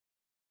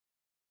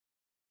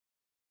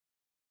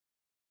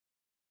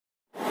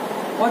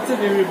What's up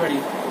everybody?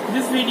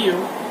 This video,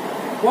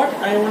 what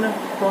I want to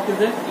talk is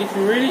that it's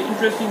a really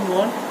interesting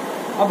one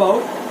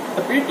about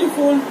a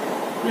beautiful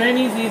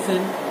rainy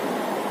season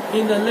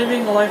in the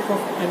living life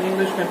of an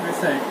English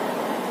countryside.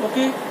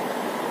 Okay,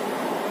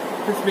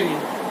 let's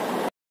begin.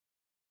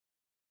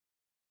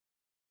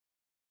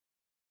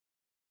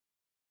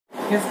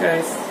 Yes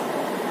guys,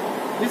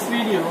 this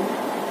video,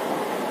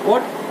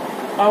 what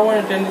I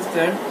want to tell is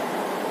that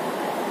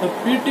a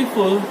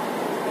beautiful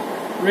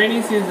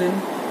rainy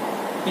season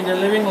in the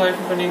living life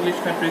of an English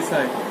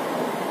countryside.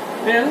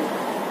 Well,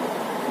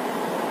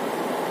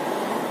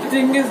 the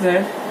thing is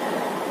that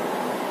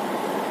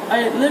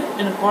I live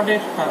in a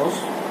cottage house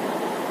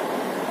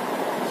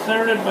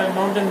surrounded by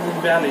mountains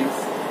and valleys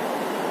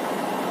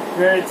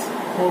where it's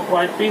more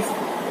quite peaceful.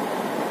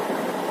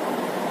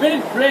 When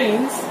it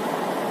rains,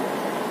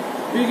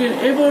 we can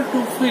able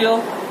to feel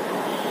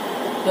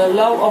the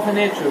love of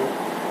nature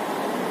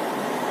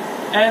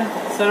and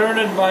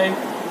surrounded by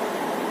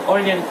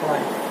organic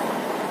life.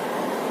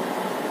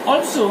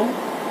 Also,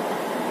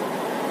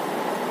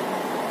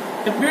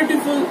 a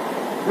beautiful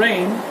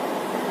rain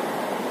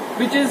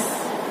which is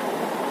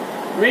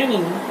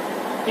raining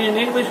in an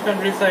English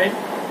countryside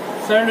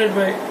surrounded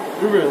by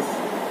rivers.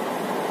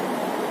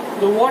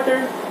 The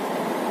water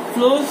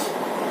flows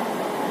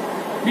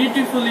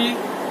beautifully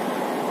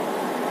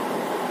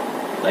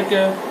like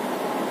a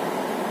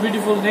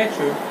beautiful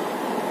nature.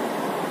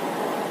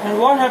 And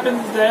what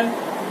happens then,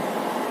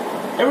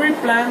 every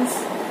plants,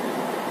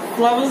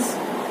 flowers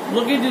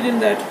located in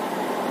that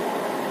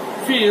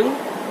field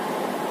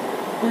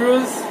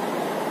grows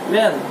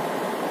well,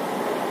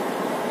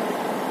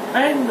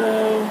 and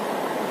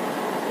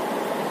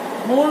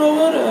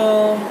moreover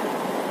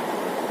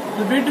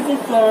the beautiful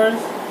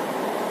flowers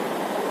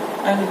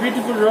and the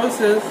beautiful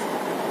roses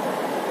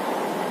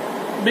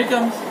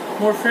becomes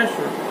more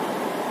fresher.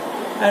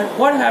 And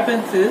what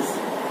happens is,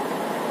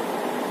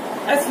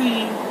 as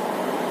we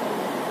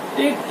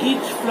take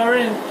each flower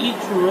and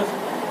each rose,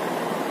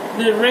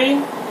 the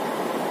rain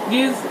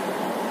gives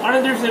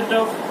another set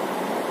of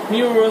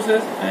new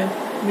roses and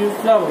new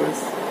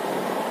flowers,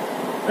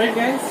 right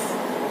guys?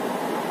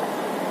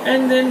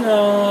 And then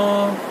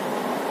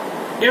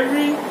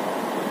every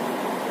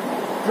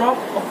drop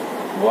of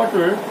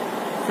water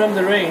from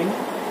the rain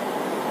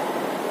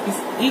is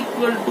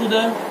equal to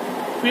the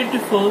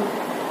beautiful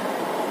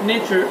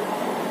nature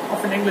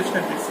of an English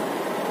countryside.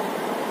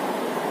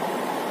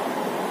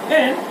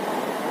 And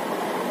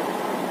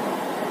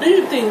do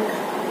you think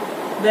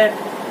that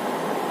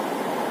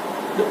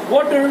the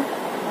water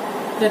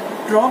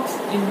that drops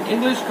in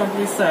English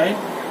countryside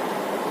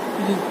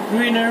is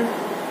greener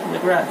than the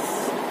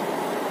grass,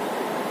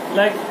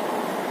 like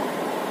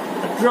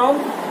a drum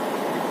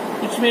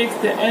which makes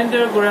the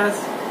entire grass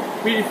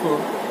beautiful?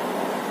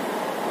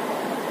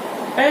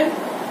 And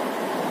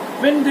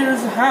when there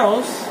is a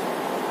house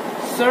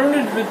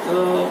surrounded with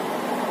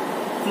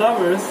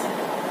flowers,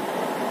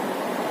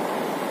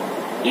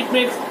 it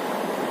makes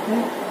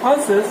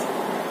houses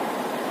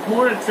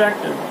more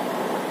attractive.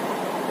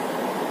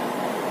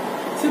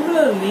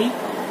 Similarly,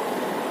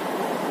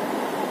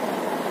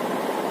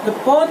 the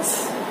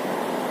pots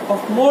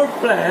of more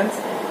plants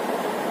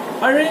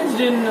arranged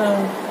in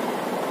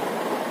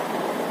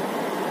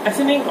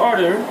ascending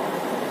order,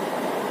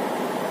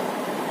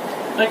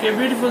 like a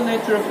beautiful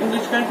nature of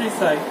English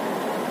countryside,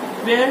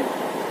 where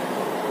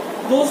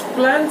those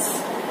plants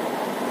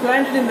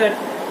planted in that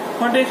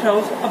cottage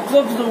house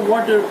absorbs the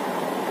water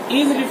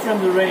easily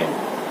from the rain,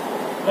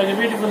 like a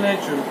beautiful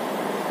nature.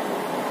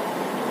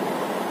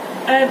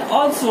 And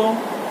also,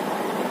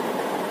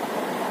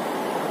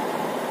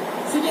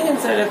 sitting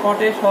inside a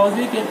cottage house,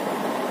 we can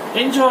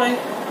enjoy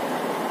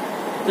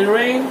the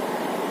rain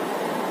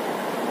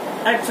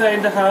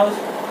outside the house,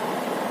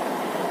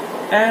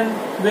 and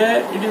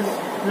where it is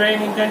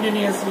raining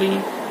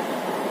continuously,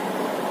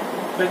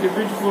 like a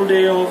beautiful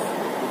day of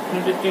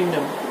United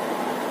Kingdom.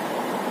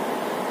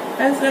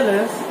 As well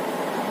as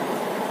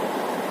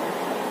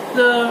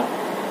the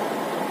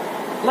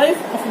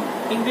life of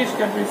an English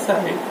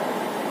countryside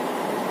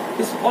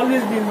has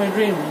always been my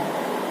dream.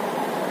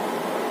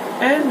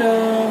 And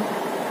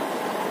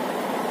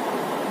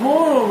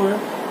moreover,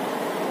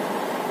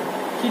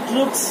 it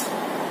looks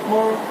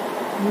more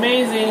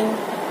amazing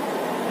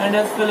and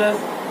as well as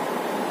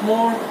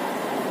more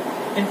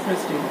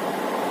interesting,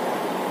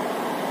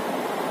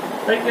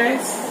 right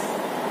guys?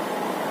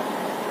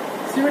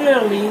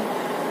 Similarly,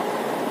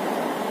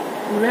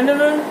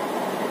 whenever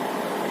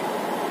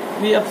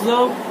we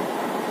observe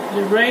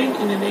the rain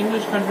in an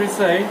English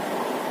countryside,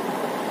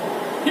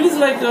 it is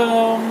like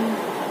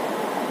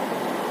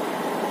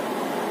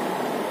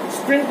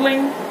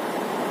sprinkling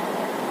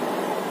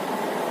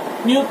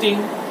new thing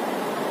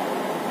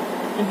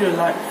into your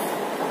life.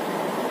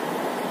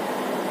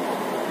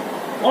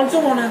 Also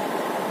want to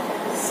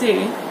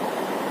say,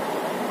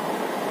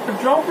 a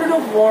droplet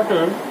of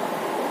water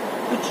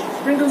which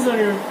sprinkles on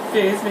your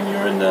face when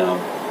you're in the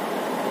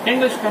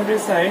English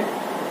countryside,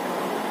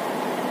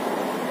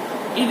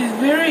 it is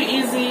very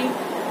easy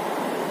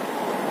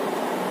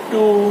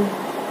to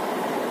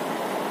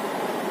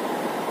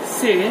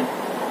say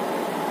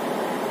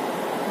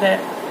that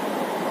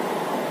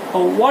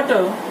a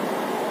water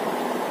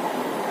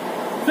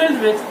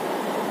filled with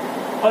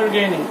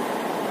organic,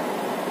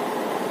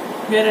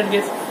 where it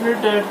gets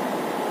filtered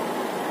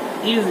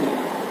easily.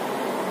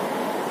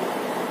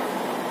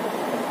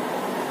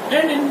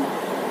 And in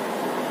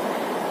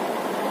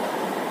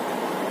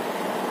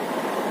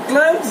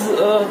clouds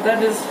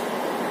that is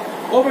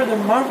over the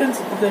mountains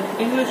of the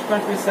English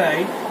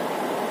countryside,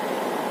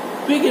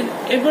 we can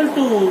able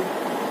to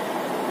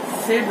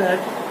say that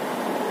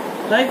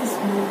life is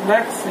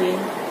relaxing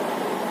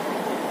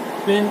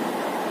when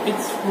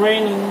it's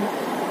raining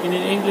in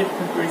an English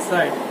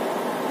countryside.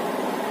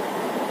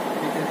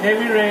 It's a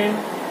heavy rain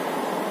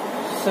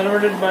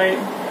surrounded by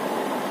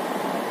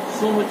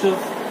so much of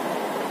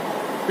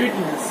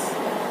prettiness.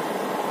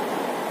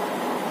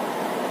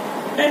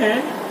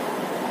 And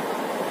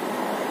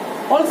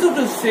also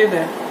to say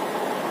that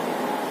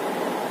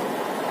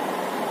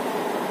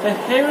a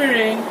heavy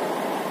rain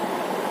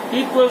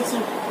equals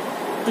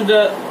to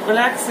the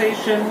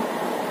relaxation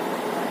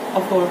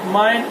of our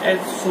mind and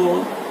soul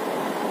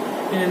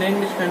in an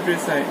English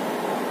countryside.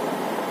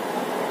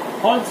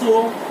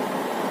 Also,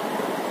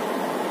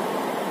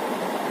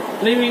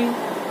 living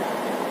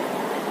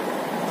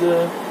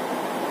the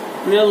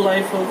real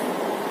life of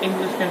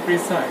English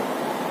countryside.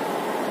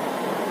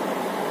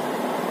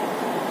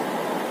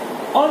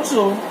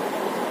 Also,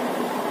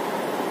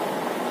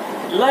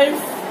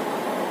 life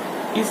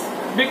is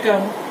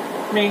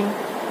becoming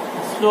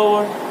a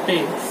slower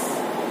pace.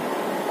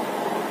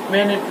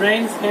 When it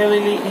rains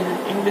heavily in an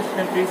English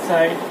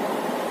countryside,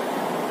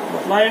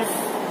 life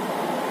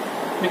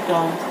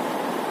becomes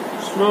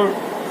slower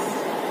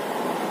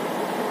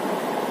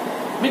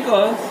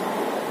because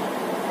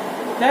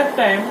that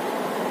time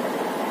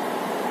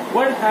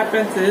what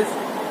happens is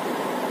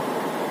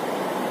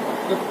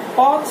the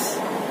pots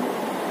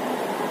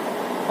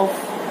of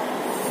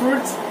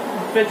fruits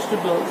and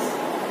vegetables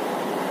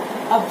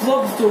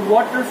absorbs the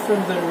water from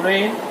the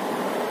rain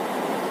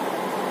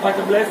like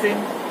a blessing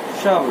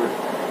shower.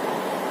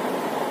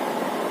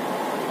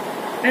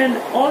 And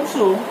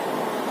also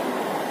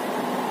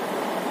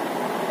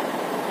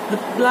the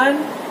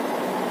plant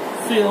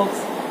feels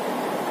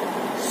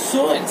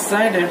so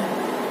excited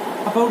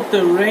about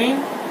the rain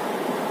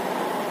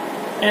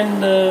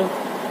and the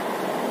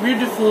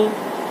beautiful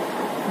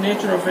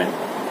nature of an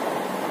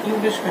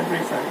English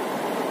countryside.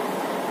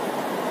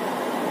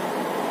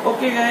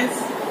 Okay guys,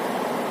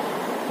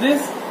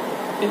 this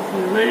is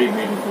a very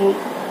beautiful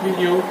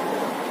video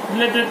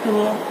related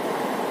to a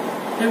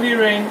heavy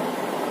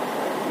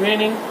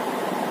raining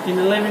in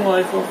the living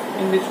life of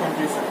English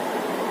countryside.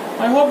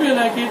 I hope you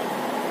like it.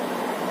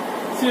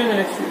 See you in the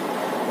next video.